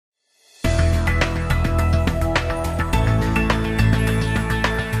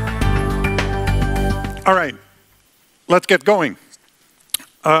All right, let's get going.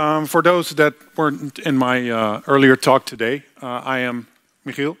 For those that weren't in my earlier talk today, I am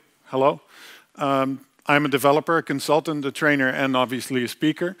Michiel. Hello. I'm a developer, a consultant, a trainer, and obviously a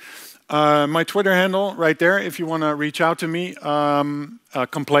speaker. My Twitter handle right there, if you want to reach out to me,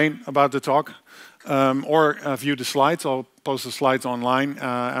 complain about the talk, or view the slides. I'll post the slides online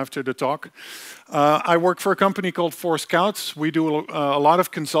after the talk. I work for a company called 4Scouts. We do a lot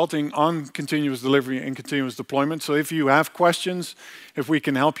of consulting on continuous delivery and continuous deployment. So if you have questions, if we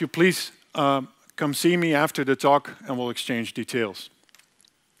can help you, please come see me after the talk and we'll exchange details.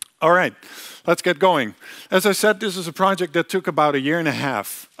 All right, let's get going. As I said, this is a project that took about 1.5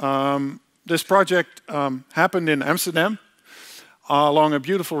 years. This project happened in Amsterdam along a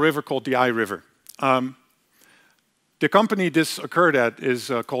beautiful river called the River. The company this occurred at is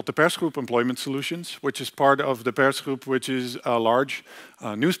called the Persgroep Employment Solutions, which is part of the Persgroep, which is a large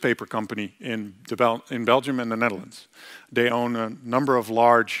newspaper company in Belgium and the Netherlands. They own a number of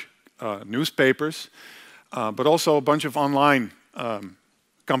large newspapers, but also a bunch of online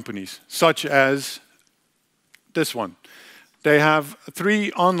companies, such as this one. They have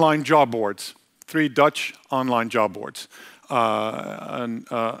 3 online job boards, 3 Dutch online job boards. An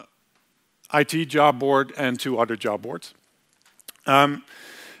IT job board and 2 other job boards.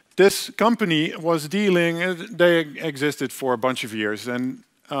 This company was dealing, they existed for a bunch of years, and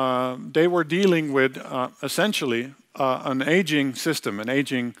they were dealing with essentially an aging system, an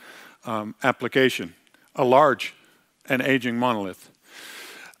aging application, a large and aging monolith,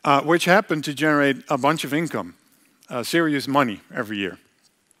 which happened to generate a bunch of income, serious money every year.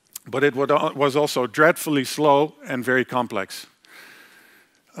 But it was also dreadfully slow and very complex.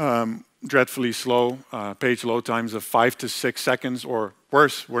 Dreadfully slow, page load times of 5 to 6 seconds or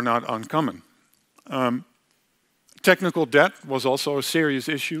worse were not uncommon. Technical debt was also a serious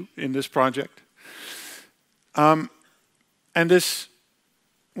issue in this project. And this,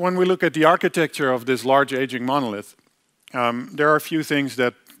 when we look at the architecture of this large aging monolith, there are a few things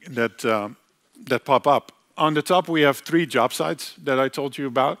that pop up. On the top, we have 3 job sites that I told you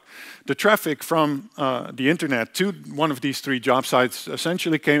about. The traffic from the internet to one of these 3 job sites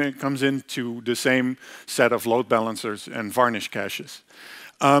essentially comes into the same set of load balancers and varnish caches.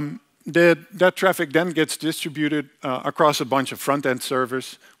 That traffic then gets distributed across a bunch of front-end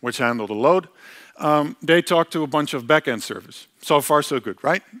servers, which handle the load. They talk to a bunch of back-end servers. So far, so good,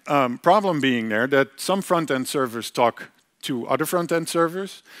 right? Problem being there that some front-end servers talk to other front-end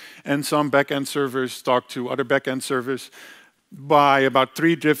servers, and some back-end servers talk to other back-end servers by about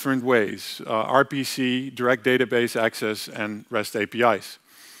 3 different ways: RPC, direct database access, and REST APIs.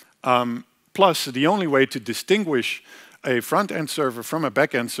 Plus, the only way to distinguish a front-end server from a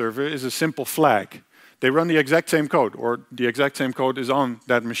back-end server is a simple flag. They run the exact same code, or the exact same code is on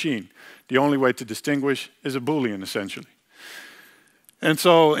that machine. The only way to distinguish is a Boolean, essentially. And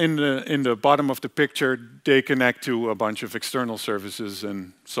so in the bottom of the picture, they connect to a bunch of external services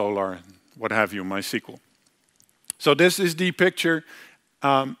and Solar and what have you, MySQL. So this is the picture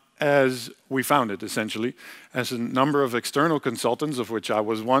as we found it, essentially, as a number of external consultants, of which I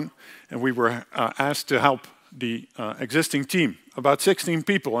was one, and we were asked to help the existing team, about 16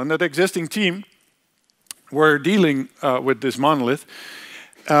 people. And that existing team were dealing with this monolith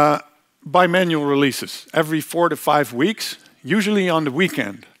by manual releases every 4 to 5 weeks, usually on the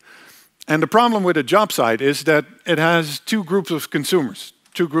weekend. And the problem with a job site is that it has 2 groups of consumers,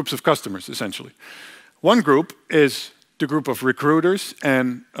 2 groups of customers, essentially. One group is the group of recruiters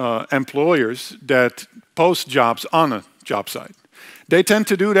and employers that post jobs on a job site. They tend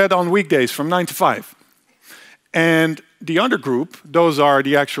to do that on weekdays from 9 to 5. And the other group, those are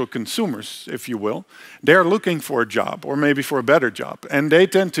the actual consumers, if you will. They're looking for a job, or maybe for a better job. And they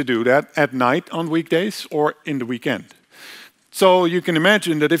tend to do that at night on weekdays or in the weekend. So you can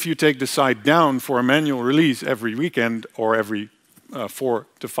imagine that if you take the site down for a manual release every weekend or every 4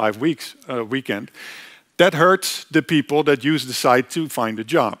 to 5 weeks weekend, that hurts the people that use the site to find a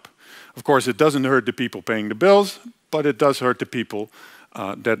job. Of course, it doesn't hurt the people paying the bills, but it does hurt the people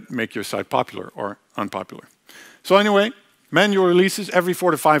that make your site popular or unpopular. So anyway, manual releases every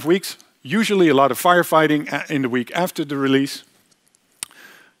 4 to 5 weeks, usually a lot of firefighting in the week after the release.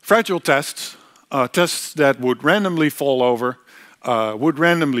 Fragile tests. Tests that would randomly fall over, would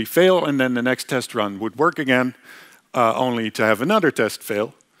randomly fail, and then the next test run would work again, only to have another test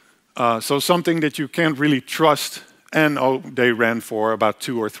fail. So something that you can't really trust, and they ran for about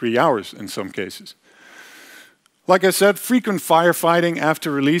 2 or 3 hours in some cases. Like I said, frequent firefighting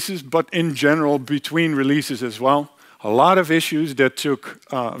after releases, but in general between releases as well. A lot of issues that took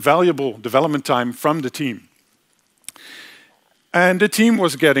valuable development time from the team. And the team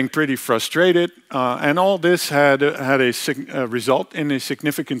was getting pretty frustrated, and all this had a result in a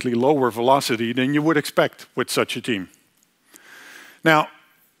significantly lower velocity than you would expect with such a team. Now,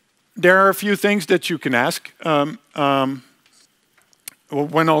 there are a few things that you can ask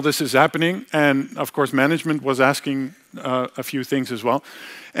when all this is happening, and of course management was asking a few things as well,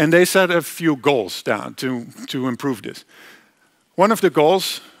 and they set a few goals down to improve this. One of the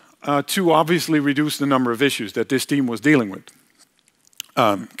goals, to obviously reduce the number of issues that this team was dealing with.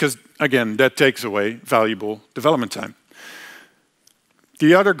 Because, again, that takes away valuable development time.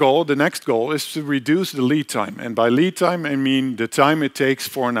 The other goal, the next goal, is to reduce the lead time. And by lead time, I mean the time it takes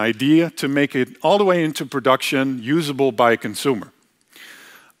for an idea to make it all the way into production, usable by a consumer.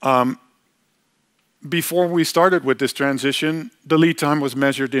 Before we started with this transition, the lead time was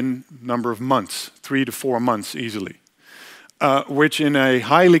measured in number of months, 3 to 4 months easily. Which in a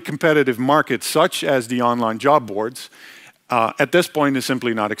highly competitive market, such as the online job boards, at this point is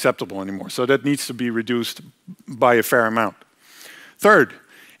simply not acceptable anymore. So that needs to be reduced by a fair amount. Third,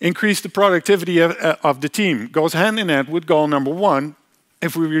 increase the productivity of the team. Goes hand in hand with goal number 1.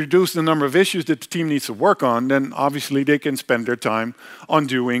 If we reduce the number of issues that the team needs to work on, then obviously they can spend their time on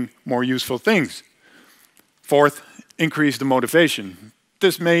doing more useful things. Fourth, increase the motivation.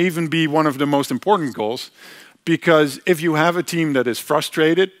 This may even be one of the most important goals, because if you have a team that is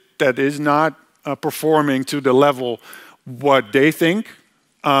frustrated, that is not performing to the level what they think,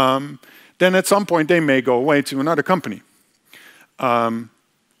 then at some point they may go away to another company.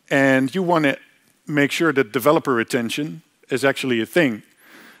 And you want to make sure that developer retention is actually a thing.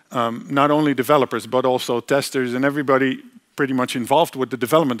 Not only developers, but also testers and everybody pretty much involved with the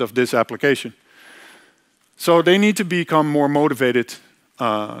development of this application. So they need to become more motivated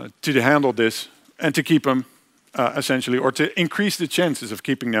to handle this and to keep them, essentially, or to increase the chances of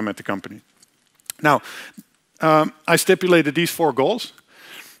keeping them at the company. Now, I stipulated these 4 goals,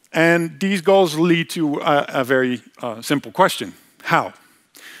 and these goals lead to a very simple question: how?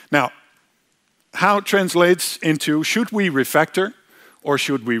 Now, how translates into, should we refactor or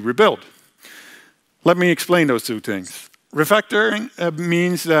should we rebuild? Let me explain those 2 things. Refactoring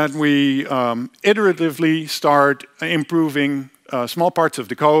means that we iteratively start improving small parts of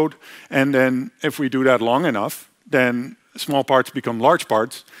the code, and then if we do that long enough, then small parts become large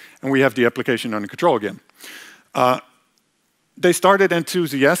parts, and we have the application under control again. They started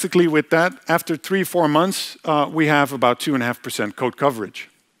enthusiastically with that. After 3-4 months, we have about 2.5% code coverage,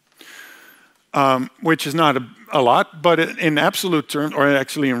 which is not a lot, but in absolute terms, or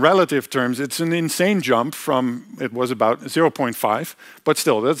actually in relative terms, it's an insane jump from, it was about 0.5, but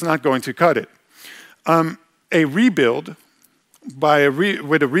still, that's not going to cut it. A rebuild,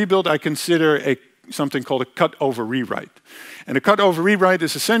 with a rebuild, I consider something called a cut-over rewrite. And a cut-over rewrite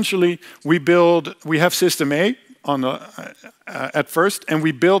is essentially, we have system A at first, and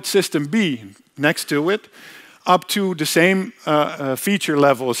we build system B next to it up to the same feature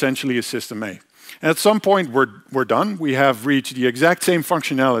level, essentially, as system A. And at some point, we're done. We have reached the exact same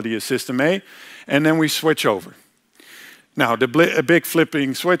functionality as system A, and then we switch over. Now, a big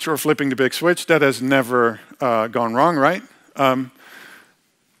flipping switch or flipping the big switch, that has never gone wrong, right?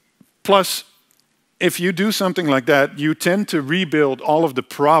 Plus, if you do something like that, you tend to rebuild all of the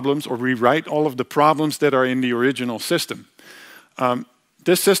problems or rewrite all of the problems that are in the original system.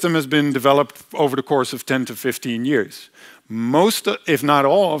 This system has been developed over the course of 10 to 15 years. Most, if not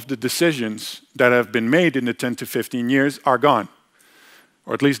all, of the decisions that have been made in the 10 to 15 years are gone,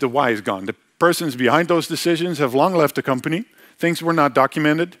 or at least the why is gone. The persons behind those decisions have long left the company. Things were not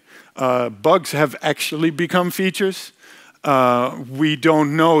documented. Bugs have actually become features. We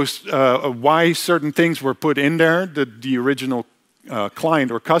don't know why certain things were put in there. The original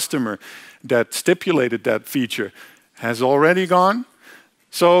client or customer that stipulated that feature has already gone.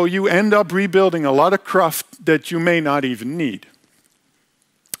 So you end up rebuilding a lot of cruft that you may not even need.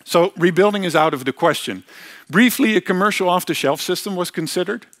 So rebuilding is out of the question. Briefly, a commercial off-the-shelf system was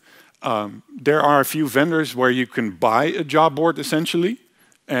considered. There are a few vendors where you can buy a job board, essentially,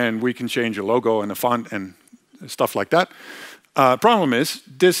 and we can change a logo and a font and stuff like that. Problem is,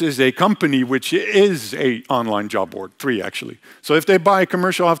 this is a company which is an online job board, 3 actually. So if they buy a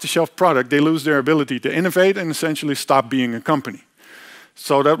commercial off-the-shelf product, they lose their ability to innovate and essentially stop being a company.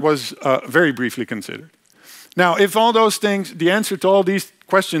 So that was very briefly considered. Now, if all those things, the answer to all these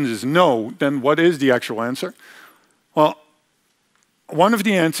questions is no, then what is the actual answer? Well, one of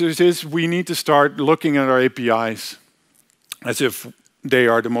the answers is we need to start looking at our APIs as if they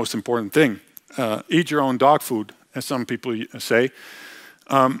are the most important thing. Eat your own dog food, as some people say.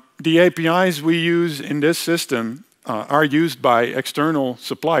 The APIs we use in this system are used by external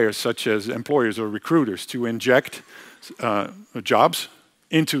suppliers, such as employers or recruiters, to inject jobs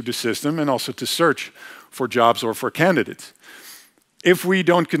into the system and also to search for jobs or for candidates. If we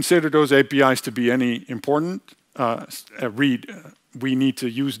don't consider those APIs to be any important, we need to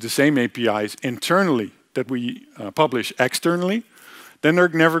use the same APIs internally that we publish externally, then they're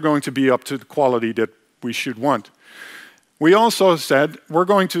never going to be up to the quality that we should want. We also said we're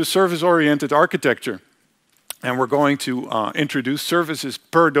going to a service-oriented architecture, and we're going to introduce services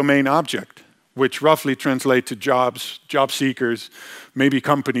per domain object, which roughly translate to jobs, job seekers, maybe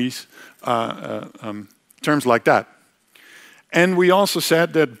companies, terms like that. And we also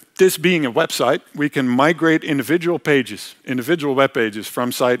said that this being a website, we can migrate individual pages, individual web pages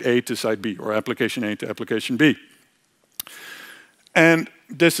from site A to site B, or application A to application B. And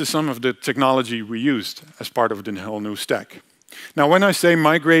this is some of the technology we used as part of the whole new stack. Now, when I say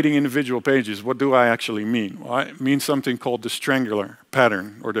migrating individual pages, what do I actually mean? Well, I mean something called the strangler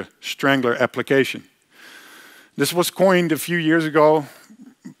pattern, or the strangler application. This was coined a few years ago,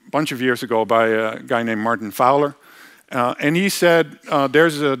 a bunch of years ago, by a guy named Martin Fowler. And he said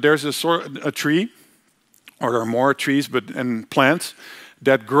there's a tree, or there are more trees and plants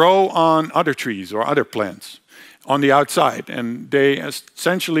that grow on other trees or other plants on the outside, and they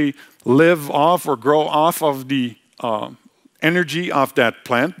essentially live off or grow off of the energy of that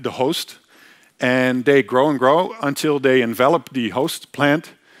plant, the host, and they grow and grow until they envelop the host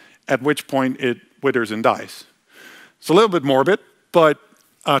plant, at which point it withers and dies. It's a little bit morbid, but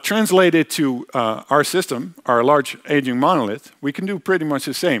translated to our system, our large aging monolith, we can do pretty much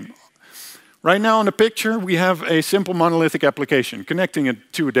the same. Right now in the picture, we have a simple monolithic application connecting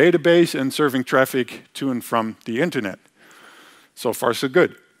it to a database and serving traffic to and from the internet. So far, so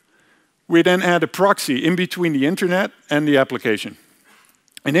good. We then add a proxy in between the internet and the application.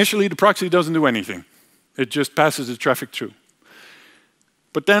 Initially, the proxy doesn't do anything. It just passes the traffic through.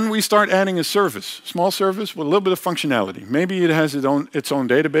 But then we start adding a service, small service with a little bit of functionality. Maybe it has its own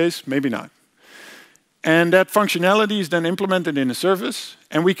database, maybe not. And that functionality is then implemented in a service,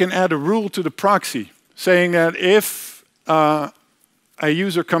 and we can add a rule to the proxy saying that if a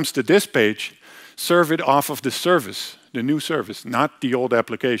user comes to this page, serve it off of the service, the new service, not the old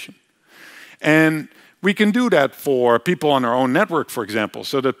application. And we can do that for people on our own network, for example,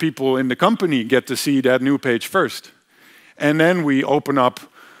 so that people in the company get to see that new page first. And then we open up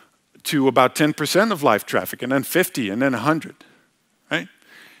to about 10% of live traffic, and then 50, and then 100, right?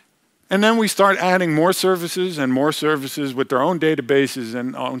 And then we start adding more services with their own databases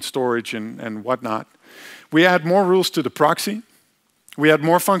and own storage and whatnot. We add more rules to the proxy. We add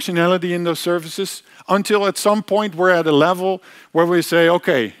more functionality in those services until at some point we're at a level where we say,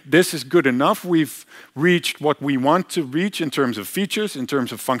 okay, this is good enough. We've reached what we want to reach in terms of features, in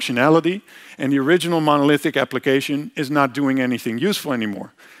terms of functionality, and the original monolithic application is not doing anything useful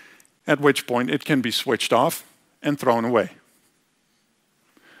anymore, at which point it can be switched off and thrown away.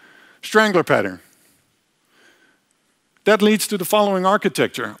 Strangler pattern. That leads to the following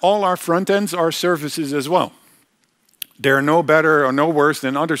architecture. All our front ends are services as well. They're no better or no worse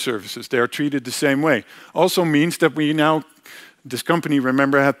than other services. They are treated the same way. Also means that we now, this company,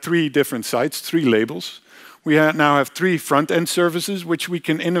 remember, had 3 different sites, 3 labels. We now have 3 front-end services which we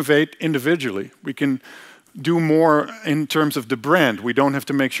can innovate individually. We can do more in terms of the brand. We don't have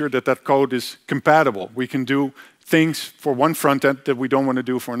to make sure that that code is compatible. We can do things for one front-end that we don't want to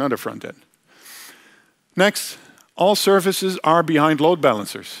do for another front-end. Next, all services are behind load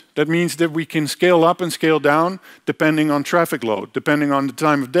balancers. That means that we can scale up and scale down depending on traffic load, depending on the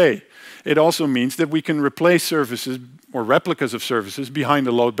time of day. It also means that we can replace services or replicas of services behind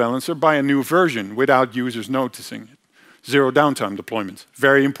the load balancer by a new version without users noticing it. Zero downtime deployments,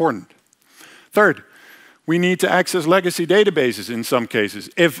 very important. Third, we need to access legacy databases in some cases,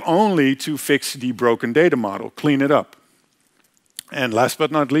 if only to fix the broken data model, clean it up. And last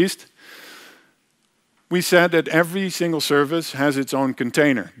but not least, we said that every single service has its own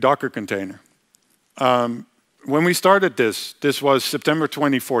container, Docker container. When we started this was September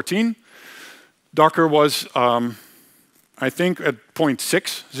 2014. Docker was, I think, at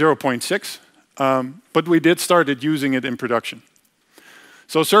 0.6, but we did started using it in production.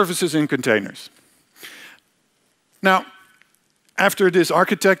 So services in containers. Now, after this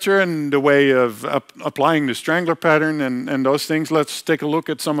architecture and the way of applying the strangler pattern and those things, let's take a look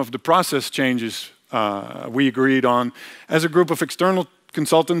at some of the process changes we agreed on as a group of external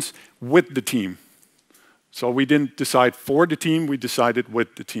consultants with the team. So we didn't decide for the team, we decided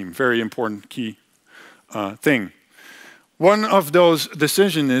with the team. Very important key thing. One of those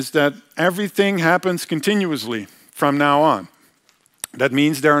decisions is that everything happens continuously from now on. That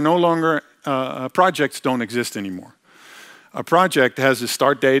means there are no longer projects don't exist anymore. A project has a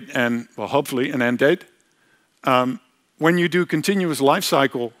start date and, well, hopefully an end date. when you do continuous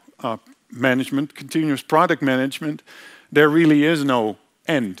lifecycle management, continuous product management, there really is no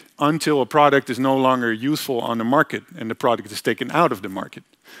end until a product is no longer useful on the market and the product is taken out of the market.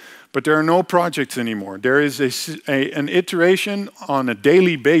 But there are no projects anymore. There is an iteration on a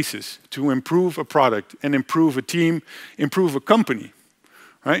daily basis to improve a product and improve a team, improve a company,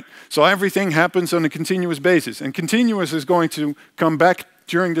 right? So everything happens on a continuous basis. And continuous is going to come back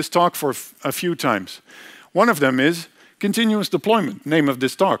during this talk for a few times. One of them is continuous deployment, name of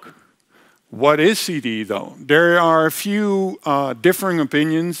this talk. What is CDE though? There are a few differing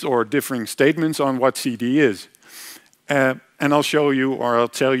opinions or differing statements on what CDE is. And I'll show you, or I'll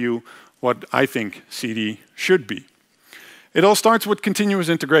tell you, what I think CDE should be. It all starts with continuous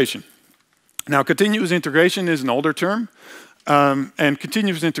integration. Now, continuous integration is an older term, and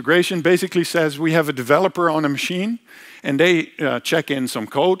continuous integration basically says we have a developer on a machine, and they check in some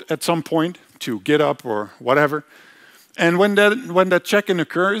code at some point to GitHub or whatever. And when that check-in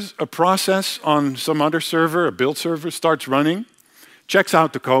occurs, a process on some other server, a build server, starts running, checks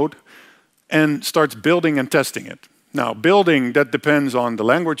out the code, and starts building and testing it. Now, building, that depends on the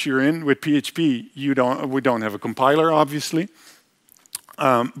language you're in. With PHP, we don't have a compiler, obviously.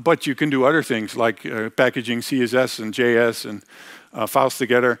 But you can do other things like packaging CSS and JS and files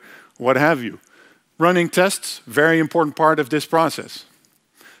together, what have you. Running tests, very important part of this process.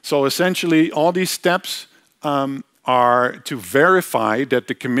 So essentially, all these steps are to verify that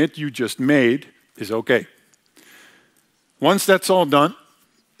the commit you just made is okay. Once that's all done,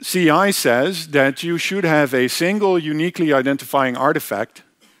 CI says that you should have a single uniquely identifying artifact,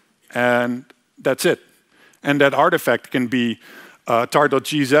 and that's it. And that artifact can be a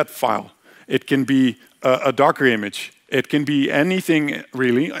tar.gz file. It can be a Docker image. It can be anything,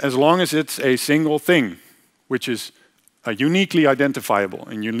 really, as long as it's a single thing, which is uniquely identifiable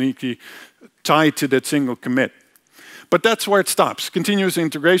and uniquely tied to that single commit. But that's where it stops. Continuous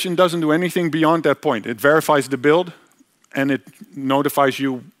integration doesn't do anything beyond that point. It verifies the build, and it notifies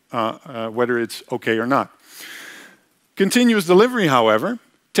you whether it's okay or not. Continuous delivery, however,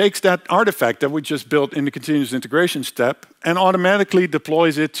 takes that artifact that we just built in the continuous integration step and automatically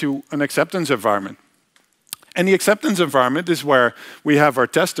deploys it to an acceptance environment. And the acceptance environment is where we have our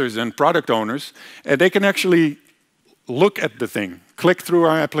testers and product owners, and they can actually look at the thing, click through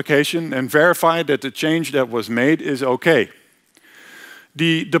our application, and verify that the change that was made is okay.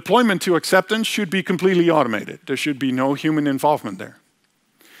 The deployment to acceptance should be completely automated. There should be no human involvement there.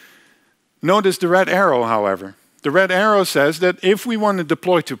 Notice the red arrow, however. The red arrow says that if we want to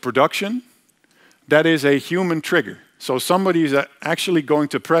deploy to production, that is a human trigger. So somebody is actually going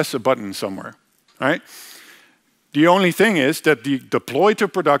to press a button somewhere, right? The only thing is that the deploy to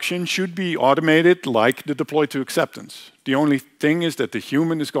production should be automated like the deploy to acceptance. The only thing is that the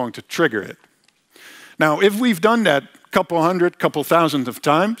human is going to trigger it. Now, if we've done that couple hundred, couple thousand of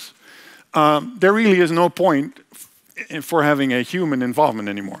times, there really is no point for having a human involvement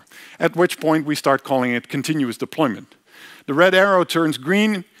anymore, at which point we start calling it continuous deployment. The red arrow turns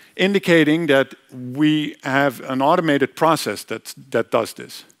green, indicating that we have an automated process that does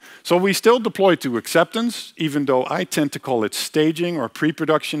this. So we still deploy to acceptance, even though I tend to call it staging or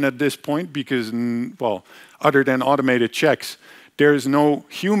pre-production at this point, because, well, other than automated checks, there is no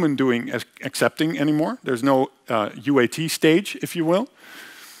human doing accepting anymore. There's no UAT stage, if you will.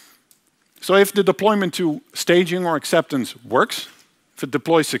 So if the deployment to staging or acceptance works, if it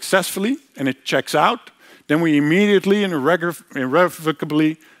deploys successfully and it checks out, then we immediately and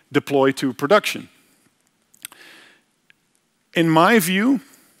irrevocably deploy to production. In my view,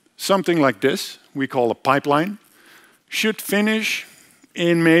 something like this, we call a pipeline, should finish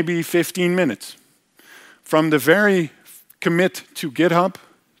in maybe 15 minutes. From the very commit to GitHub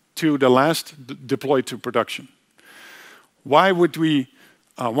to the last deploy to production. Why would we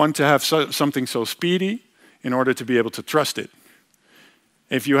want to have something so speedy in order to be able to trust it?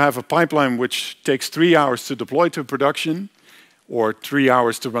 If you have a pipeline which takes 3 hours to deploy to production, or 3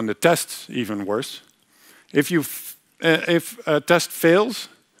 hours to run the tests, even worse, if a test fails,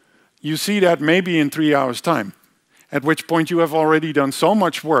 you see that maybe in 3 hours' time, at which point you have already done so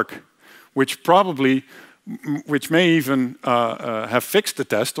much work, which may even have fixed the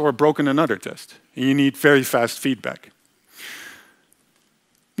test or broken another test. And you need very fast feedback.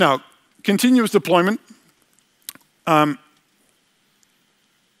 Now, continuous deployment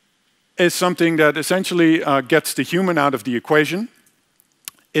is something that essentially gets the human out of the equation.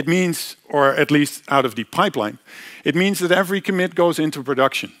 It means, or at least out of the pipeline, it means that every commit goes into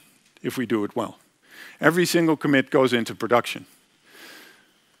production, if we do it well. Every single commit goes into production.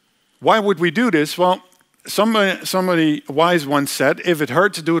 Why would we do this? Well, somebody wise once said, if it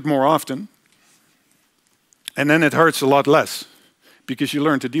hurts, do it more often. And then it hurts a lot less because you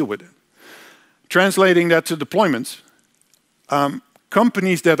learn to deal with it. Translating that to deployments,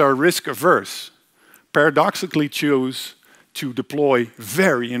 companies that are risk averse paradoxically choose to deploy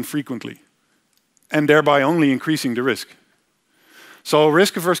very infrequently and thereby only increasing the risk. So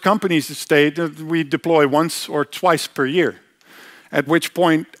risk-averse companies state that we deploy once or twice per year, at which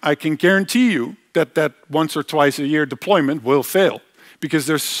point I can guarantee you that that once or twice a year deployment will fail because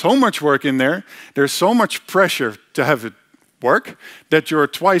there's so much work in there, there's so much pressure to have it work that your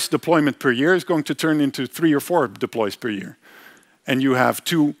twice deployment per year is going to turn into 3 or 4 deploys per year. And you have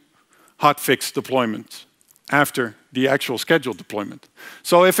 2 hotfix deployments after the actual scheduled deployment.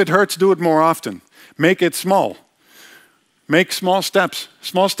 So if it hurts, do it more often. Make it small. Make small steps.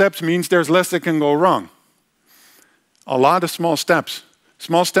 Small steps means there's less that can go wrong. A lot of small steps.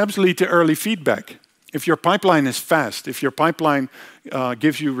 Small steps lead to early feedback. If your pipeline is fast, if your pipeline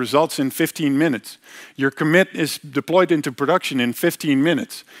gives you results in 15 minutes, your commit is deployed into production in 15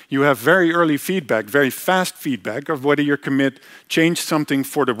 minutes, you have very early feedback, very fast feedback of whether your commit changed something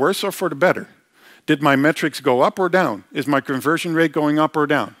for the worse or for the better. Did my metrics go up or down? Is my conversion rate going up or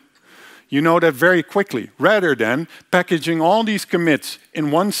down? You know that very quickly, rather than packaging all these commits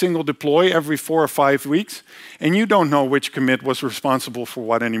in one single deploy every 4 or 5 weeks, and you don't know which commit was responsible for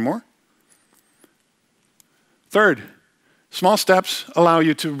what anymore. Third, small steps allow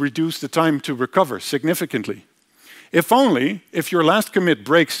you to reduce the time to recover significantly. If your last commit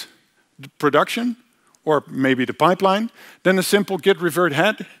breaks the production, or maybe the pipeline, then a simple git revert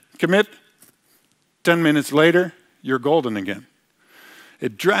head commit, 10 minutes later, you're golden again.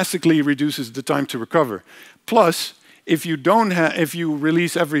 It drastically reduces the time to recover. Plus, if you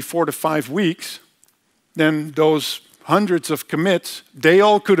release every 4 to 5 weeks, then those hundreds of commits, they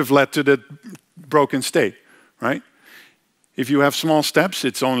all could have led to the broken state, right? If you have small steps,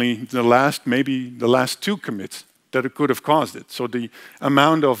 it's only maybe the last 2 commits that it could have caused it. So the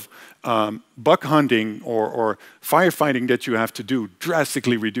amount of bug hunting or firefighting that you have to do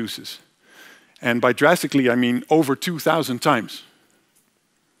drastically reduces. And by drastically, I mean over 2,000 times.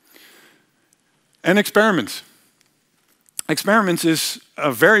 And experiments. Experiments is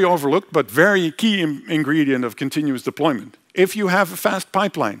a very overlooked but very key ingredient of continuous deployment. If you have a fast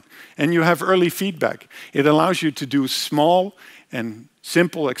pipeline and you have early feedback, it allows you to do small and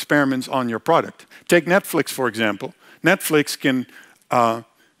simple experiments on your product. Take Netflix, for example. Netflix can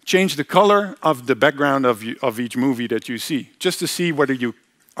change the color of the background of each movie that you see, just to see whether you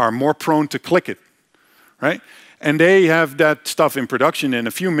are more prone to click it, right? And they have that stuff in production in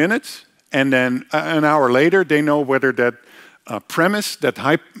a few minutes, and then an hour later, they know whether that premise, that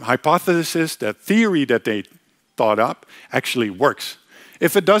hypothesis, that theory that they thought up actually works.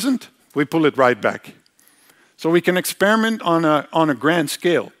 If it doesn't, we pull it right back. So we can experiment on a grand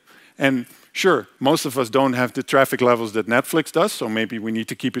scale. And sure, most of us don't have the traffic levels that Netflix does, so maybe we need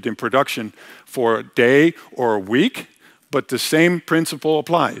to keep it in production for a day or a week, but the same principle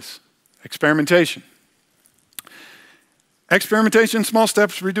applies. Experimentation. Experimentation, small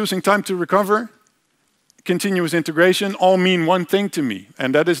steps, reducing time to recover, continuous integration, all mean one thing to me,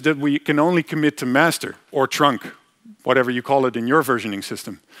 and that is that we can only commit to master or trunk, whatever you call it in your versioning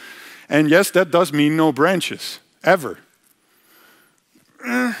system. And yes, that does mean no branches, ever.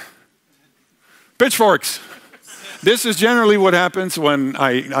 Pitchforks. This is generally what happens when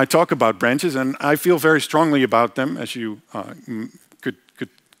I talk about branches, and I feel very strongly about them, as you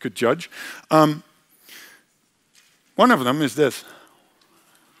could judge. One of them is this.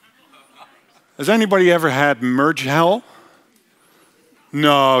 Has anybody ever had merge hell?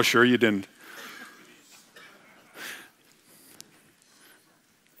 No, sure you didn't.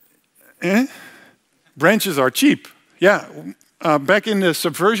 Branches are cheap. Yeah, back in the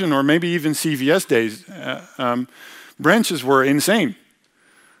Subversion or maybe even CVS days, branches were insane.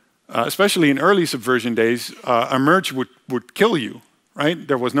 Especially in early Subversion days, a merge would kill you. Right?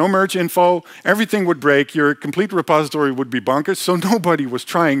 There was no merge info, everything would break, your complete repository would be bonkers, so nobody was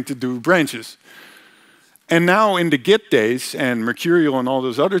trying to do branches. And now in the Git days and Mercurial and all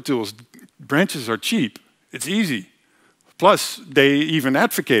those other tools, branches are cheap. It's easy. Plus, they even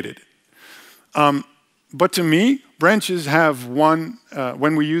advocate it. But to me, branches have one,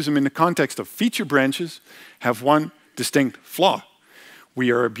 when we use them in the context of feature branches, have one distinct flaw.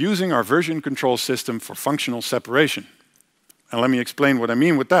 We are abusing our version control system for functional separation. And let me explain what I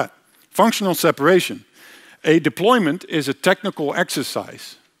mean with that. Functional separation. A deployment is a technical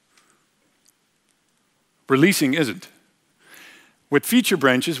exercise. Releasing isn't. With feature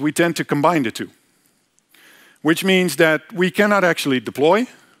branches, we tend to combine the two, which means that we cannot actually deploy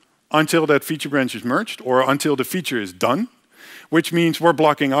until that feature branch is merged or until the feature is done, which means we're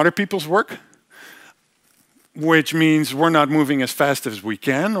blocking other people's work. which means we're not moving as fast as we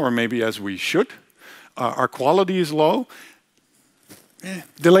can, or maybe as we should. Our quality is low.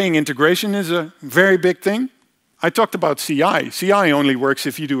 Delaying integration is a very big thing. I talked about CI. CI only works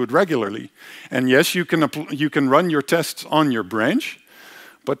if you do it regularly. And yes, you can run your tests on your branch,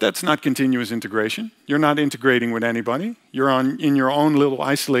 but that's not continuous integration. You're not integrating with anybody. You're in your own little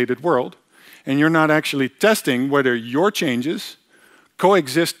isolated world, and you're not actually testing whether your changes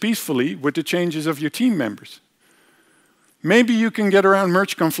coexist peacefully with the changes of your team members. Maybe you can get around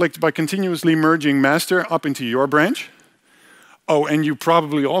merge conflicts by continuously merging master up into your branch. Oh, and you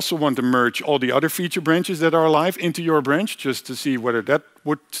probably also want to merge all the other feature branches that are alive into your branch just to see whether that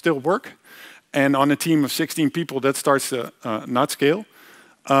would still work. And on a team of 16 people, that starts to not scale.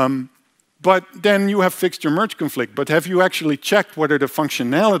 But then you have fixed your merge conflict. But have you actually checked whether the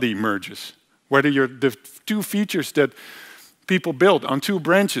functionality merges? Whether the two features that people build on two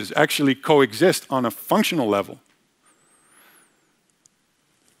branches actually coexist on a functional level?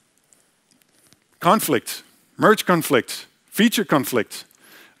 Conflicts, merge conflicts, feature conflicts.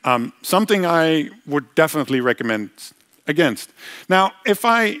 Something I would definitely recommend against. Now, if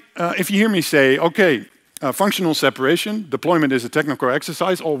you hear me say, okay, functional separation, deployment is a technical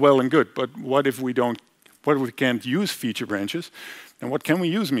exercise, all well and good, but what if we can't use feature branches? And what can we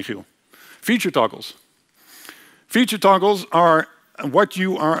use, Michiel? Feature toggles. Feature toggles are what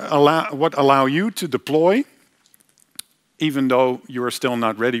allow you to deploy even though you are still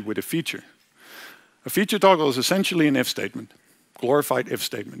not ready with a feature. A feature toggle is essentially an if statement, glorified if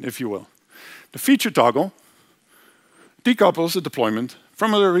statement, if you will. The feature toggle decouples the deployment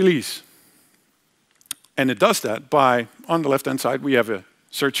from a release. And it does that by, on the left-hand side, we have a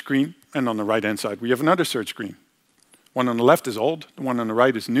search screen, and on the right-hand side, we have another search screen. One on the left is old, the one on the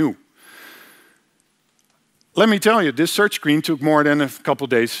right is new. Let me tell you, this search screen took more than a couple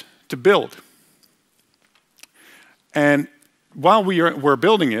days to build. And while we're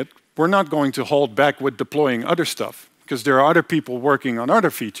building it, we're not going to hold back with deploying other stuff, because there are other people working on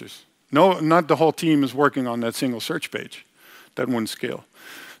other features. No, not the whole team is working on that single search page. That wouldn't scale.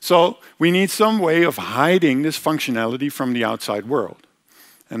 So we need some way of hiding this functionality from the outside world.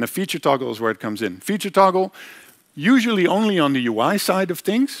 And the feature toggle is where it comes in. Feature toggle, usually only on the UI side of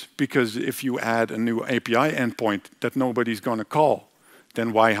things, because if you add a new API endpoint that nobody's going to call,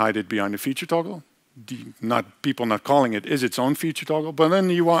 then why hide it behind the feature toggle? People not calling it is its own feature toggle, but on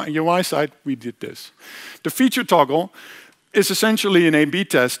the UI side, we did this. The feature toggle is essentially an A/B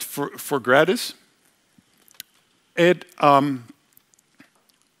test for Gratis. It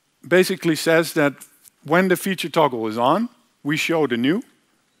basically says that when the feature toggle is on, we show the new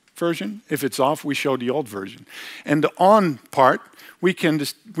version. If it's off, we show the old version. And the on part, we can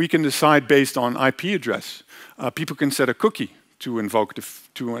decide based on IP address. People can set a cookie to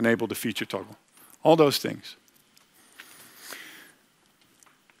enable the feature toggle. All those things.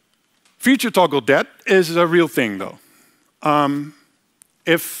 Feature toggle debt is a real thing, though.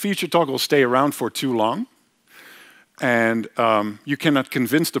 If feature toggles stay around for too long, and you cannot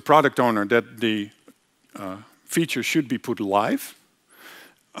convince the product owner that the feature should be put live,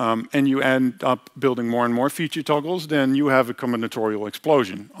 and you end up building more and more feature toggles, then you have a combinatorial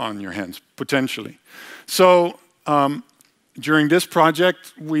explosion on your hands, potentially. So during this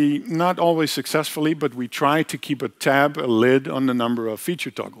project, we, not always successfully, but we try to keep a lid on the number of feature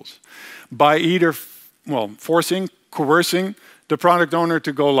toggles by either, coercing the product owner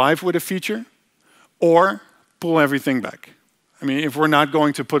to go live with a feature, or pull everything back. I mean, if we're not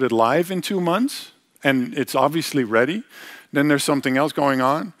going to put it live in 2 months, and it's obviously ready, then there's something else going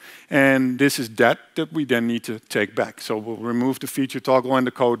on, and this is debt that we then need to take back. So we'll remove the feature toggle and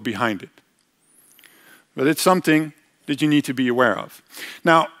the code behind it. But it's something that you need to be aware of.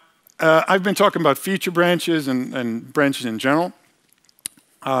 Now, I've been talking about feature branches and branches in general.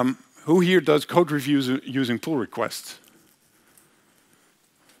 Who here does code reviews using pull requests?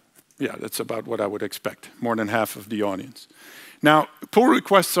 Yeah, that's about what I would expect, more than half of the audience. Now, pull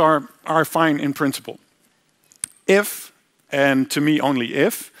requests are fine in principle. If, and to me only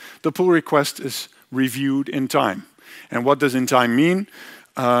if, the pull request is reviewed in time. And what does in time mean?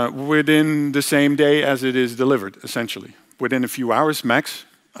 Within the same day as it is delivered, essentially. Within a few hours, max.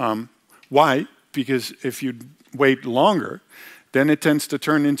 Why? Because if you wait longer, then it tends to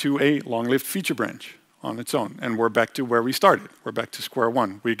turn into a long-lived feature branch on its own. And we're back to where we started. We're back to square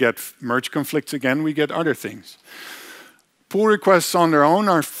one. We get merge conflicts again, we get other things. Pull requests on their own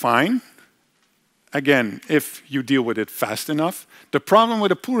are fine. Again, if you deal with it fast enough. The problem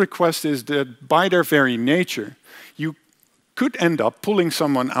with a pull request is that by their very nature, you could end up pulling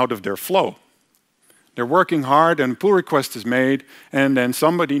someone out of their flow. They're working hard and a pull request is made, and then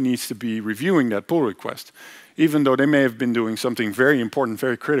somebody needs to be reviewing that pull request, even though they may have been doing something very important,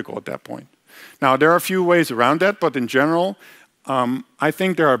 very critical at that point. Now, there are a few ways around that, but in general, I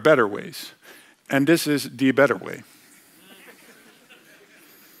think there are better ways. And this is the better way.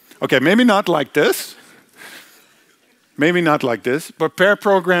 Okay, maybe not like this. Maybe not like this, but pair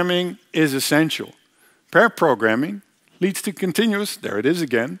programming is essential. Pair programming leads to continuous, there it is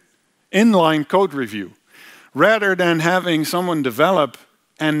again, inline code review. Rather than having someone develop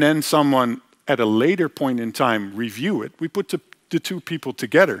and then someone at a later point in time review it, we put the two people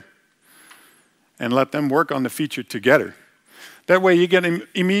together and let them work on the feature together. That way you get an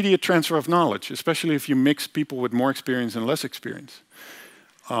immediate transfer of knowledge, especially if you mix people with more experience and less experience.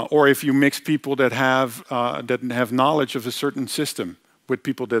 Or if you mix people that have knowledge of a certain system with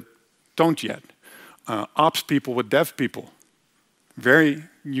people that don't yet. Ops people with dev people.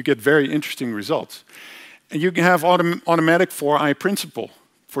 You get very interesting results. And you can have automatic 4i principle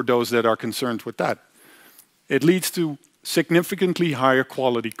for those that are concerned with that. It leads to significantly higher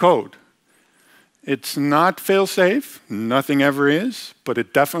quality code. It's not fail-safe, nothing ever is, but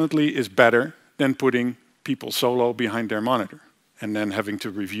it definitely is better than putting people solo behind their monitor and then having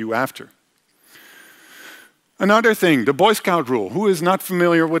to review after. Another thing, the Boy Scout rule. Who is not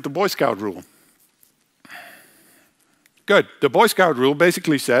familiar with the Boy Scout rule? Good. The Boy Scout rule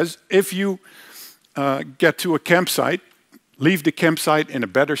basically says if you get to a campsite, leave the campsite in a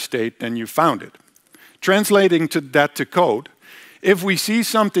better state than you found it. Translating that to code, if we see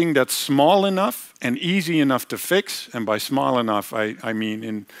something that's small enough and easy enough to fix, and by small enough I mean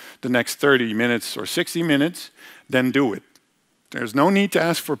in the next 30 minutes or 60 minutes, then do it. There's no need to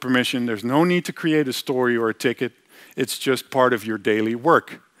ask for permission. There's no need to create a story or a ticket. It's just part of your daily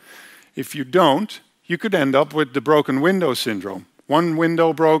work. If you don't, you could end up with the broken window syndrome. One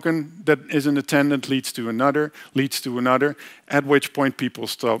window broken that isn't attended leads to another, at which point people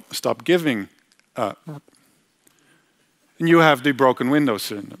stop giving. And you have the broken window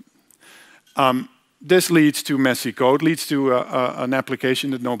syndrome. This leads to messy code, leads to an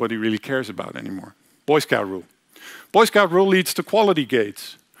application that nobody really cares about anymore. Boy Scout rule. Boy Scout rule leads to quality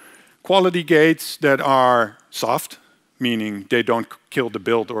gates. Quality gates that are soft, meaning they don't kill the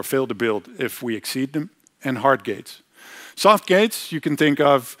build or fail the build if we exceed them, and hard gates. Soft gates, you can think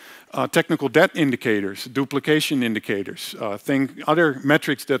of technical debt indicators, duplication indicators, other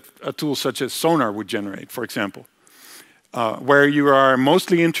metrics that a tool such as Sonar would generate, for example, where you are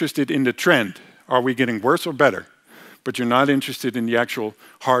mostly interested in the trend. Are we getting worse or better? But you're not interested in the actual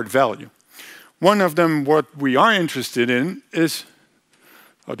hard value. One of them, what we are interested in is,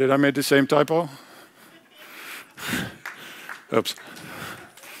 oh, did I make the same typo? Oops.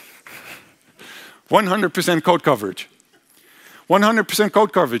 100% code coverage. 100%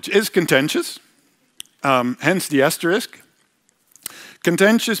 code coverage is contentious, hence the asterisk.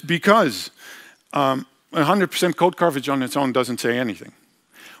 Contentious because 100% code coverage on its own doesn't say anything.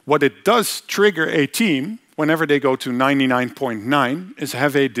 What it does trigger a team, whenever they go to 99.9, is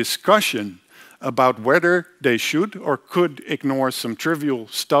have a discussion about whether they should or could ignore some trivial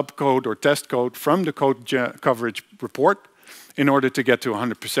stub code or test code from the code coverage report in order to get to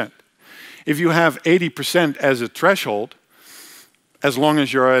 100%. If you have 80% as a threshold, as long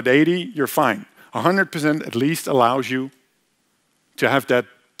as you're at 80, you're fine. 100% at least allows you to have that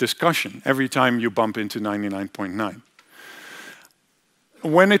discussion every time you bump into 99.9.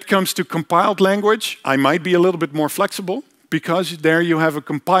 When it comes to compiled language, I might be a little bit more flexible because there you have a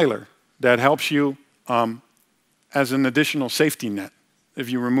compiler that helps you as an additional safety net. If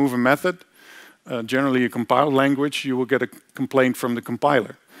you remove a method, generally a compiled language, you will get a complaint from the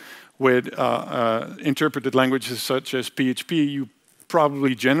compiler. With interpreted languages such as PHP, you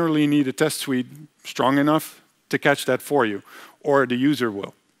probably generally need a test suite strong enough to catch that for you, or the user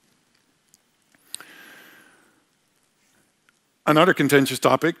will. Another contentious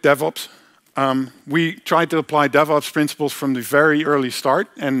topic, DevOps. We tried to apply DevOps principles from the very early start,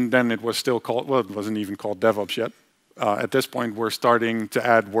 and then it was still called, well, it wasn't even called DevOps yet. At this point, we're starting to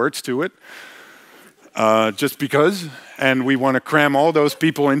add words to it, just because, and we want to cram all those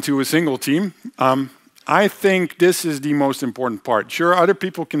people into a single team. I think this is the most important part. Sure, other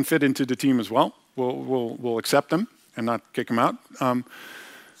people can fit into the team as well. We'll accept them and not kick them out.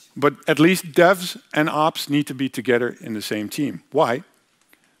 But at least devs and ops need to be together in the same team. Why?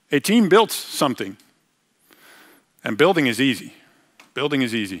 A team builds something. And building is easy. Building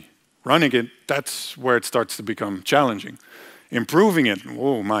is easy. Running it, that's where it starts to become challenging. Improving it,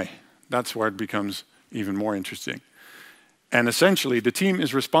 oh my, that's where it becomes even more interesting. And essentially, the team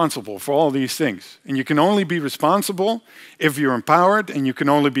is responsible for all these things. And you can only be responsible if you're empowered, and you can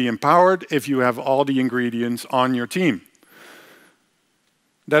only be empowered if you have all the ingredients on your team.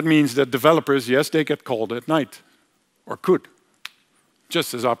 That means that developers, yes, they get called at night, or could,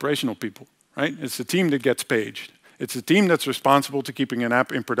 just as operational people, right? It's the team that gets paged. It's the team that's responsible to keeping an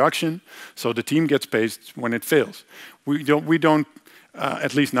app in production, so the team gets paged when it fails. We don't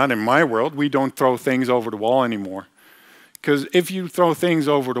at least not in my world, we don't throw things over the wall anymore. Because if you throw things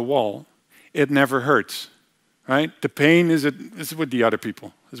over the wall, it never hurts, right? The pain is with the other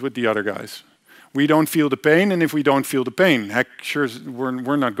people, is with the other guys. We don't feel the pain, and if we don't feel the pain, heck, sure,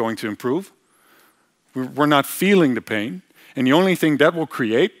 we're not going to improve. We're not feeling the pain, and the only thing that will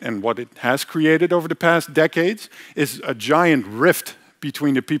create, and what it has created over the past decades, is a giant rift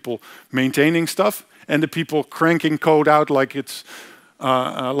between the people maintaining stuff and the people cranking code out like it's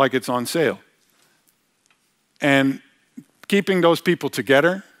on sale. And keeping those people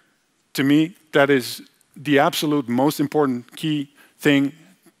together, to me, that is the absolute most important key thing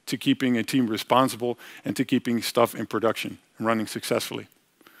to keeping a team responsible and to keeping stuff in production and running successfully.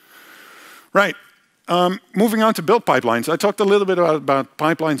 Right, moving on to build pipelines. I talked a little bit about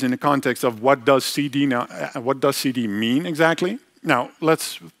pipelines in the context of what does CD now, what does CD mean exactly? Now,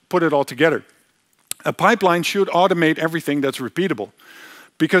 let's put it all together. A pipeline should automate everything that's repeatable,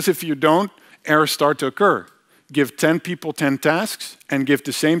 because if you don't, errors start to occur. Give 10 people 10 tasks and give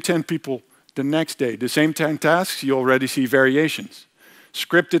the same 10 people the next day the same 10 tasks, you already see variations.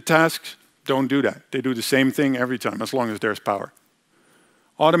 Scripted tasks don't do that. They do the same thing every time, as long as there's power.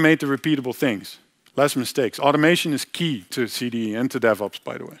 Automate the repeatable things. Less mistakes. Automation is key to CD and to DevOps,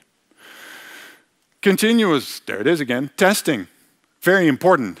 by the way. Continuous, there it is again, testing. Very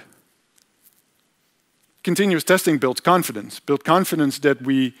important. Continuous testing builds confidence. Build confidence that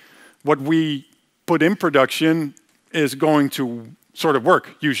what we put in production is going to sort of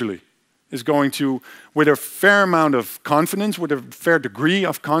work, usually. Is going to, with a fair amount of confidence, with a fair degree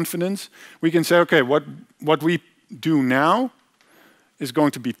of confidence, we can say, okay, what we do now is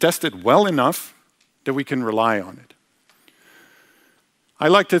going to be tested well enough that we can rely on it. I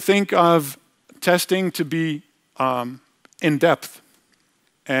like to think of testing to be in depth.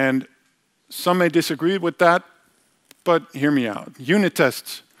 And some may disagree with that, but hear me out. Unit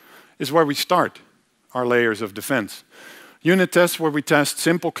tests is where we start our layers of defense. Unit tests where we test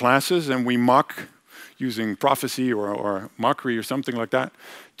simple classes and we mock using prophecy or mockery or something like that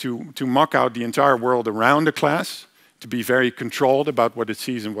to mock out the entire world around a class, to be very controlled about what it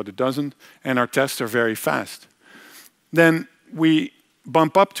sees and what it doesn't, and our tests are very fast. Then we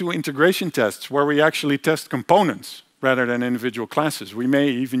bump up to integration tests where we actually test components rather than individual classes. We may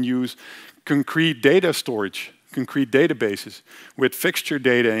even use concrete data storage, concrete databases with fixture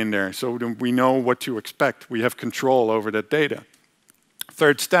data in there so that we know what to expect. We have control over that data.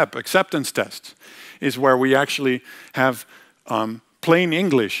 Third step, acceptance tests, is where we actually have plain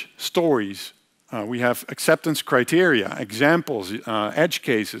English stories. We have acceptance criteria, examples, edge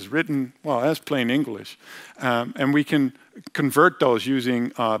cases written, well, as plain English. And we can convert those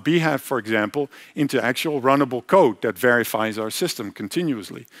using Behat, for example, into actual runnable code that verifies our system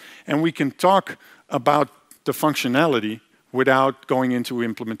continuously. And we can talk about the functionality without going into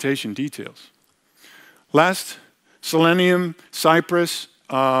implementation details. Last, Selenium, Cypress,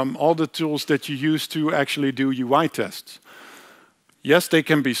 all the tools that you use to actually do UI tests. Yes, they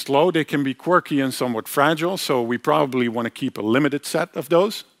can be slow, they can be quirky and somewhat fragile, so we probably want to keep a limited set of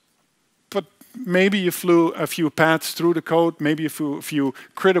those. But maybe you flew a few paths through the code, maybe a few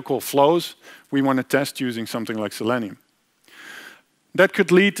critical flows we want to test using something like Selenium. That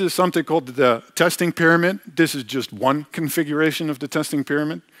could lead to something called the testing pyramid. This is just one configuration of the testing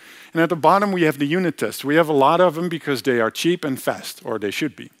pyramid. And at the bottom, we have the unit tests. We have a lot of them because they are cheap and fast, or they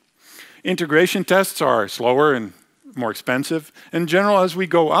should be. Integration tests are slower and more expensive. In general, as we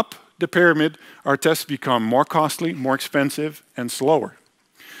go up the pyramid, our tests become more costly, more expensive, and slower.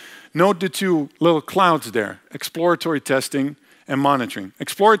 Note the two little clouds there, exploratory testing and monitoring.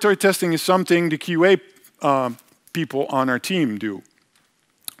 Exploratory testing is something the QA people on our team do.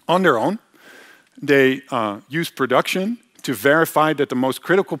 On their own, they use production to verify that the most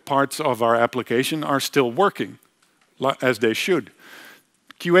critical parts of our application are still working, as they should.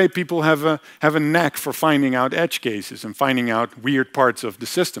 QA people have a knack for finding out edge cases and finding out weird parts of the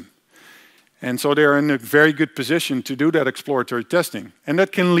system. And so they're in a very good position to do that exploratory testing. And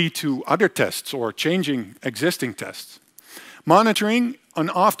that can lead to other tests or changing existing tests. Monitoring, an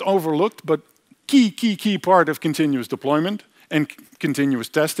oft overlooked but key part of continuous deployment and continuous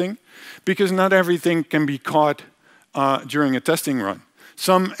testing, because not everything can be caught during a testing run.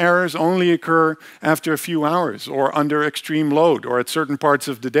 Some errors only occur after a few hours or under extreme load or at certain parts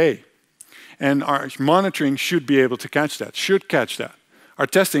of the day. And our monitoring should be able to catch that, should catch that. Our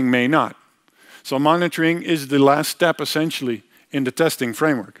testing may not. So monitoring is the last step, essentially, in the testing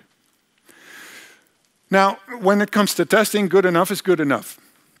framework. Now, when it comes to testing, good enough is good enough.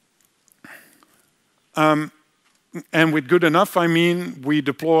 And with good enough, I mean we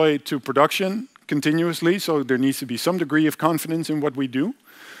deploy to production continuously, so there needs to be some degree of confidence in what we do.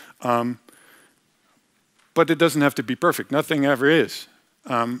 But it doesn't have to be perfect. Nothing ever is.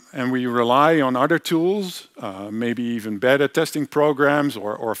 And we rely on other tools, maybe even beta testing programs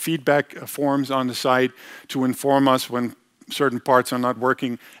or feedback forms on the site to inform us when certain parts are not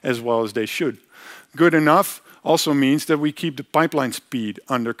working as well as they should. Good enough also means that we keep the pipeline speed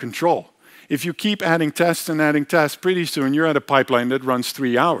under control. If you keep adding tests and adding tests, pretty soon you're at a pipeline that runs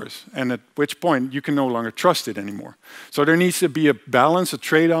 3 hours, and at which point you can no longer trust it anymore. So there needs to be a balance, a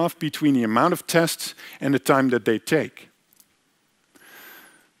trade-off between the amount of tests and the time that they take.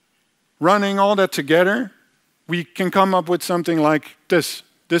 Running all that together, we can come up with something like this.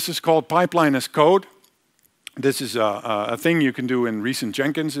 This is called pipeline as code. This is a thing you can do in recent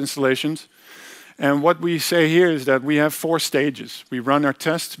Jenkins installations. And what we say here is that we have 4 stages. We run our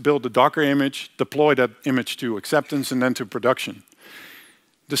tests, build the Docker image, deploy that image to acceptance, and then to production.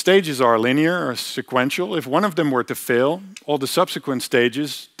 The stages are linear or sequential. If one of them were to fail, all the subsequent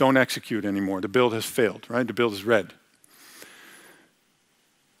stages don't execute anymore. The build has failed, right? The build is red.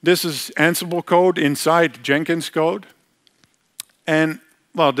 This is Ansible code inside Jenkins code. And,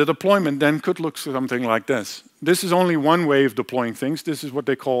 well, the deployment then could look something like this. This is only one way of deploying things. This is what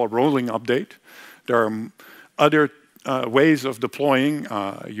they call a rolling update. There are other ways of deploying.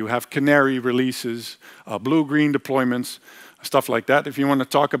 You have canary releases, blue-green deployments, stuff like that. If you want to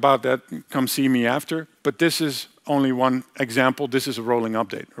talk about that, come see me after. But this is only one example. This is a rolling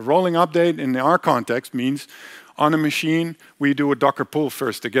update. A rolling update in our context means on a machine, we do a Docker pull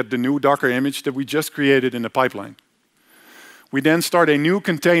first to get the new Docker image that we just created in the pipeline. We then start a new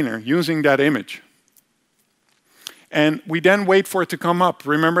container using that image. And we then wait for it to come up.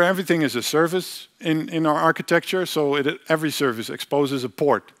 Remember, everything is a service in our architecture, so every service exposes a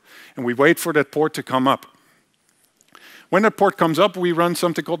port. And we wait for that port to come up. When that port comes up, we run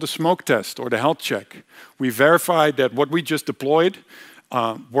something called the smoke test or the health check. We verify that what we just deployed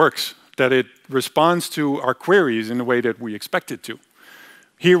works, that it responds to our queries in the way that we expect it to.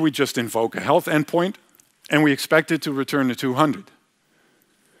 Here we just invoke a health endpoint, and we expect it to return the 200.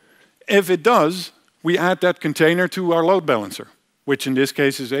 If it does, we add that container to our load balancer, which in this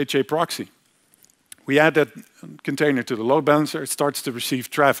case is HA proxy. We add that container to the load balancer, it starts to receive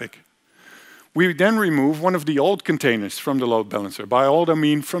traffic. We then remove one of the old containers from the load balancer. By old, I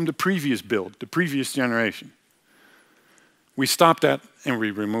mean from the previous build, the previous generation. We stop that and we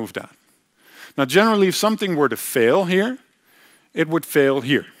remove that. Now, generally, if something were to fail here, it would fail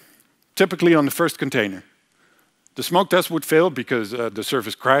here, typically on the first container. The smoke test would fail because the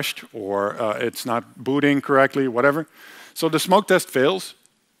service crashed or it's not booting correctly, whatever. So the smoke test fails,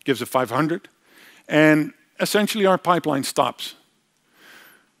 gives a 500, and essentially our pipeline stops.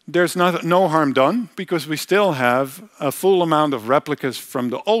 There's no harm done because we still have a full amount of replicas from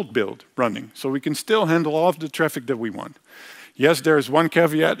the old build running. So we can still handle all of the traffic that we want. Yes, there is one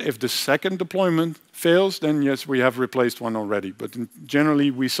caveat. If the second deployment fails, then yes, we have replaced one already. But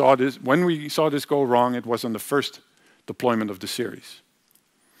generally, we saw this, when we saw this go wrong, it was on the first deployment of the series.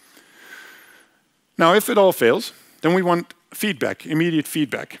 Now, if it all fails, then we want feedback, immediate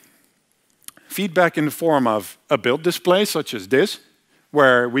feedback. Feedback in the form of a build display, such as this,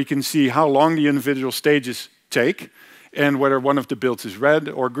 where we can see how long the individual stages take and whether one of the builds is red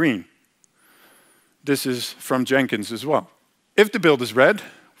or green. This is from Jenkins as well. If the build is red,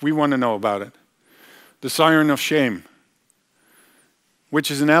 we want to know about it. The siren of shame,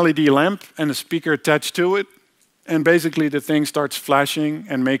 which is an LED lamp and a speaker attached to it, and basically the thing starts flashing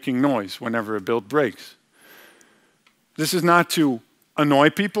and making noise whenever a build breaks. This is not to annoy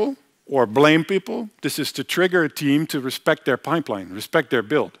people or blame people. This is to trigger a team to respect their pipeline, respect their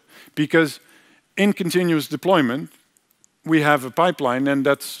build. Because in continuous deployment, we have a pipeline, and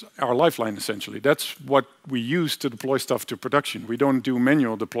that's our lifeline, essentially. That's what we use to deploy stuff to production. We don't do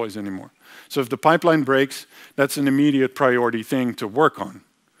manual deploys anymore. So if the pipeline breaks, that's an immediate priority thing to work on.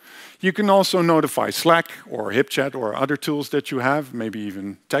 You can also notify Slack or HipChat or other tools that you have, maybe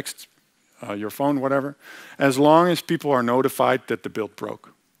even text your phone, whatever, as long as people are notified that the build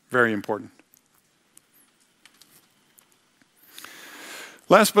broke. Very important.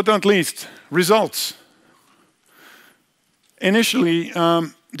 Last but not least, results. Initially,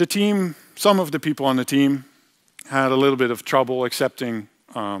 the team, some of the people on the team had a little bit of trouble accepting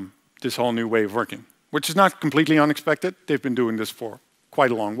this whole new way of working, which is not completely unexpected. They've been doing this for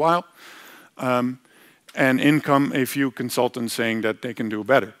quite a long while. And in come a few consultants saying that they can do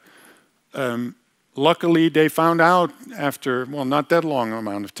better. Luckily, they found out after, well, not that long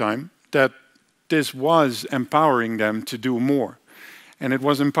amount of time, that this was empowering them to do more. And it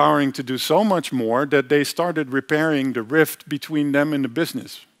was empowering to do so much more that they started repairing the rift between them and the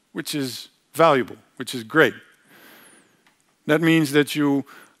business, which is valuable, which is great. That means that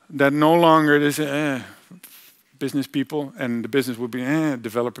no longer this business people and the business would be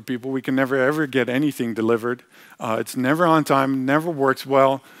developer people. We can never ever get anything delivered. It's never on time, never works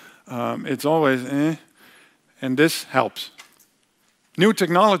well. It's always and this helps. New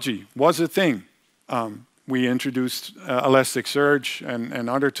technology was a thing. We introduced Elasticsearch and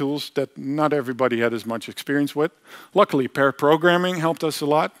other tools that not everybody had as much experience with. Luckily, pair programming helped us a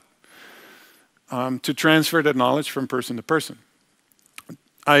lot to transfer that knowledge from person to person.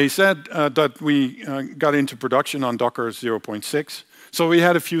 I said that we got into production on Docker 0.6, so we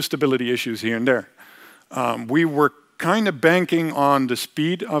had a few stability issues here and there. We were kind of banking on the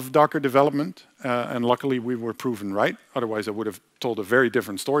speed of Docker development, and luckily we were proven right. Otherwise, I would have told a very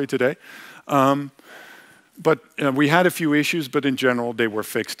different story today. But we had a few issues, but in general, they were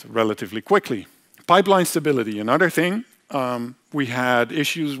fixed relatively quickly. Pipeline stability, another thing. We had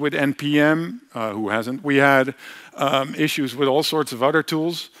issues with NPM, who hasn't? We had issues with all sorts of other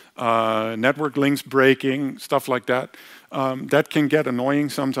tools, network links breaking, stuff like that. That can get annoying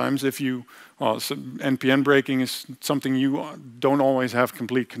sometimes if you, well, NPM breaking is something you don't always have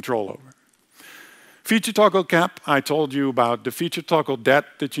complete control over. Feature toggle cap, I told you about the feature toggle debt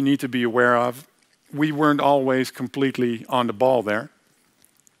that you need to be aware of. We weren't always completely on the ball there.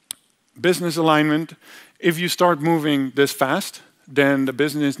 Business alignment. If you start moving this fast, then the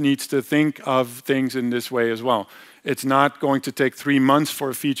business needs to think of things in this way as well. It's not going to take 3 months for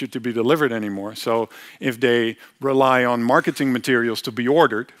a feature to be delivered anymore. So if they rely on marketing materials to be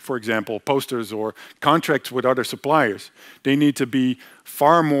ordered, for example, posters or contracts with other suppliers, they need to be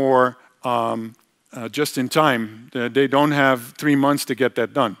far more just in time. They don't have 3 months to get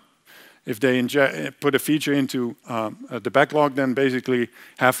that done. If they put a feature into the backlog, then basically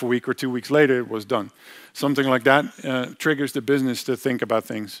half a week or 2 weeks later, it was done. Something like that triggers the business to think about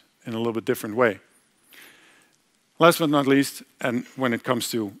things in a little bit different way. Last but not least, and when it comes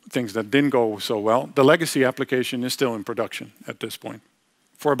to things that didn't go so well, the legacy application is still in production at this point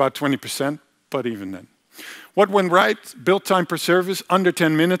for about 20%, but even then. What went right? Build time per service, under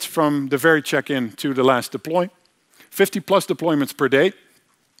 10 minutes from the very check-in to the last deploy. 50 plus deployments per day.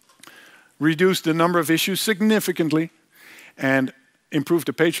 Reduced the number of issues significantly, and improved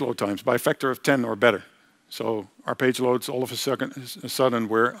the page load times by a factor of 10 or better. So our page loads all of a sudden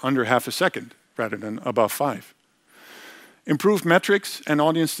were under half a second rather than above 5. Improved metrics and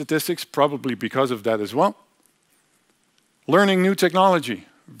audience statistics, probably because of that as well. Learning new technology,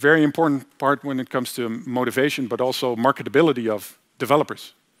 very important part when it comes to motivation, but also marketability of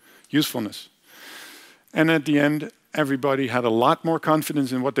developers, usefulness. And at the end, everybody had a lot more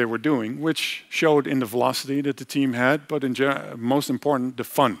confidence in what they were doing, which showed in the velocity that the team had, but in most important, the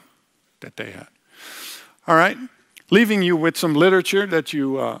fun that they had. All right, leaving you with some literature that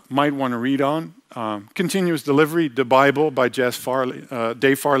you might want to read on. Continuous Delivery, The Bible by Dave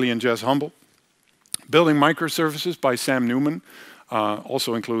Farley and Jez Humble. Building Microservices by Sam Newman.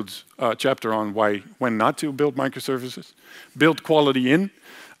 Also includes a chapter on when not to build microservices. Build Quality In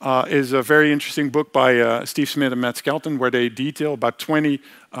is a very interesting book by Steve Smith and Matt Skelton, where they detail about 20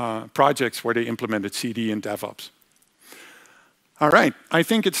 projects where they implemented CD and DevOps. All right, I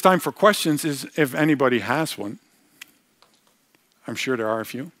think it's time for questions, if anybody has one. I'm sure there are a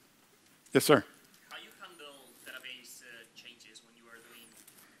few. Yes, sir. How you handle database changes when you are doing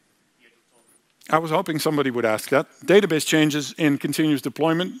the tutorial? I was hoping somebody would ask that. Database changes in continuous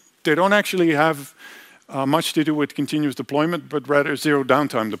deployment, they don't actually have much to do with continuous deployment, but rather zero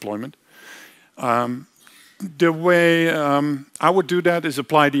downtime deployment. The way I would do that is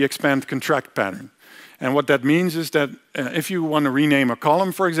apply the expand contract pattern. And what that means is that if you want to rename a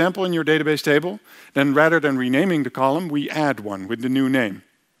column, for example, in your database table, then rather than renaming the column, we add one with the new name.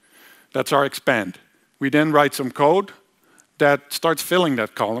 That's our expand. We then write some code that starts filling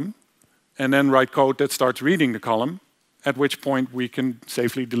that column, and then write code that starts reading the column, at which point we can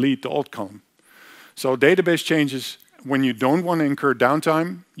safely delete the old column. So database changes, when you don't want to incur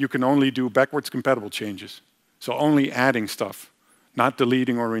downtime, you can only do backwards compatible changes. So only adding stuff, not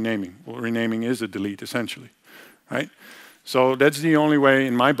deleting or renaming. Well, renaming is a delete, essentially, right? So that's the only way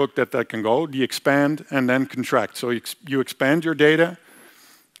in my book that can go, the expand and then contract. So you expand your data,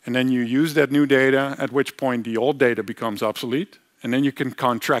 And then you use that new data, at which point the old data becomes obsolete. And then you can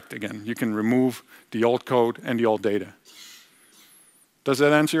contract again. You can remove the old code and the old data. Does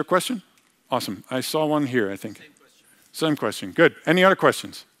that answer your question? Awesome. I saw one here, I think. Same question. Same question. Good. Any other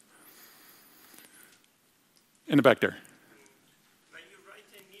questions? In the back there. When you write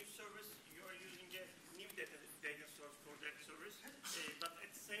a new service, you are using a new data source for that service. But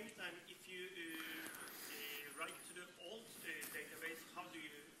at the same time, if you write to the old database, how do you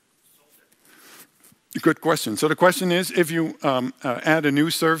solve that? Good question. So the question is, if you add a new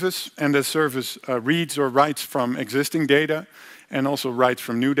service and the service reads or writes from existing data and also writes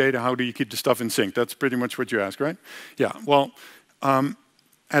from new data, how do you keep the stuff in sync? That's pretty much what you ask, right? Yeah, well,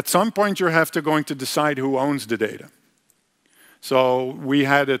 at some point you have to going to decide who owns the data. So we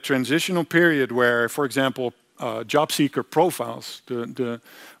had a transitional period where, for example, job seeker profiles, the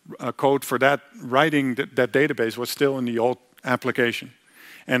code for that writing that database was still in the old application.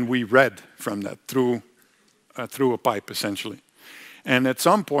 And we read from that through a pipe, essentially. And at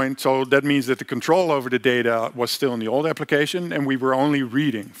some point, so that means that the control over the data was still in the old application, and we were only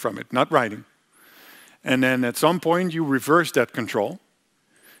reading from it, not writing. And then at some point, you reverse that control,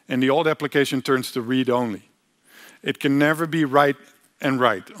 and the old application turns to read only. It can never be write and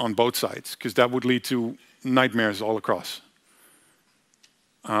write on both sides, because that would lead to nightmares all across.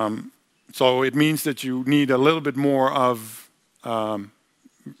 So it means that you need a little bit more of a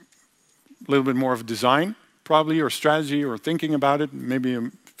design, probably, or strategy, or thinking about it, maybe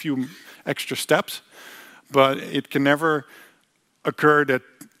a few extra steps. But it can never occur that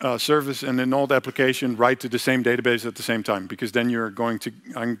service and an old application write to the same database at the same time, because then you're going to,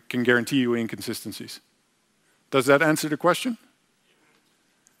 I can guarantee you, inconsistencies. Does that answer the question?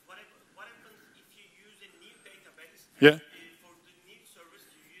 What happens if you use a new database? Yeah. For the new service,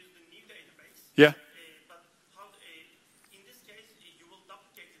 you use the new database. Yeah. But how, in this case, you will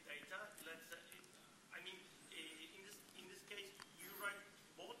duplicate the data. Let's say, I mean, in this case, you write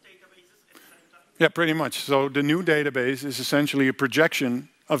both databases at the same time. Yeah, pretty much. So the new database is essentially a projection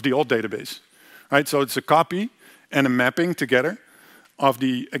of the old database, right? So it's a copy and a mapping together of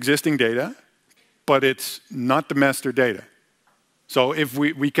the existing data, but it's not the master data. So if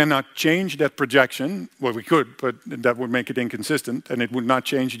we cannot change that projection, well, we could, but that would make it inconsistent, and it would not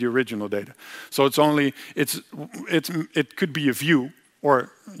change the original data. So it's only, it could be a view,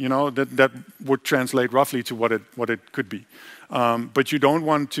 or that would translate roughly to what it could be. But you don't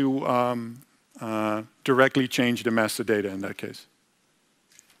want to directly change the master data in that case.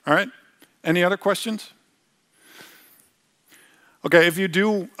 All right. Any other questions? Okay, if you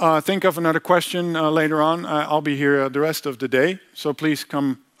do think of another question later on, I'll be here the rest of the day. So please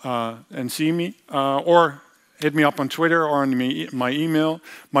come and see me, or hit me up on Twitter or on my email.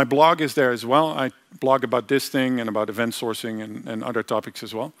 My blog is there as well. I blog about this thing and about event sourcing and other topics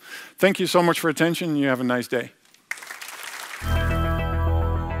as well. Thank you so much for attention. You have a nice day.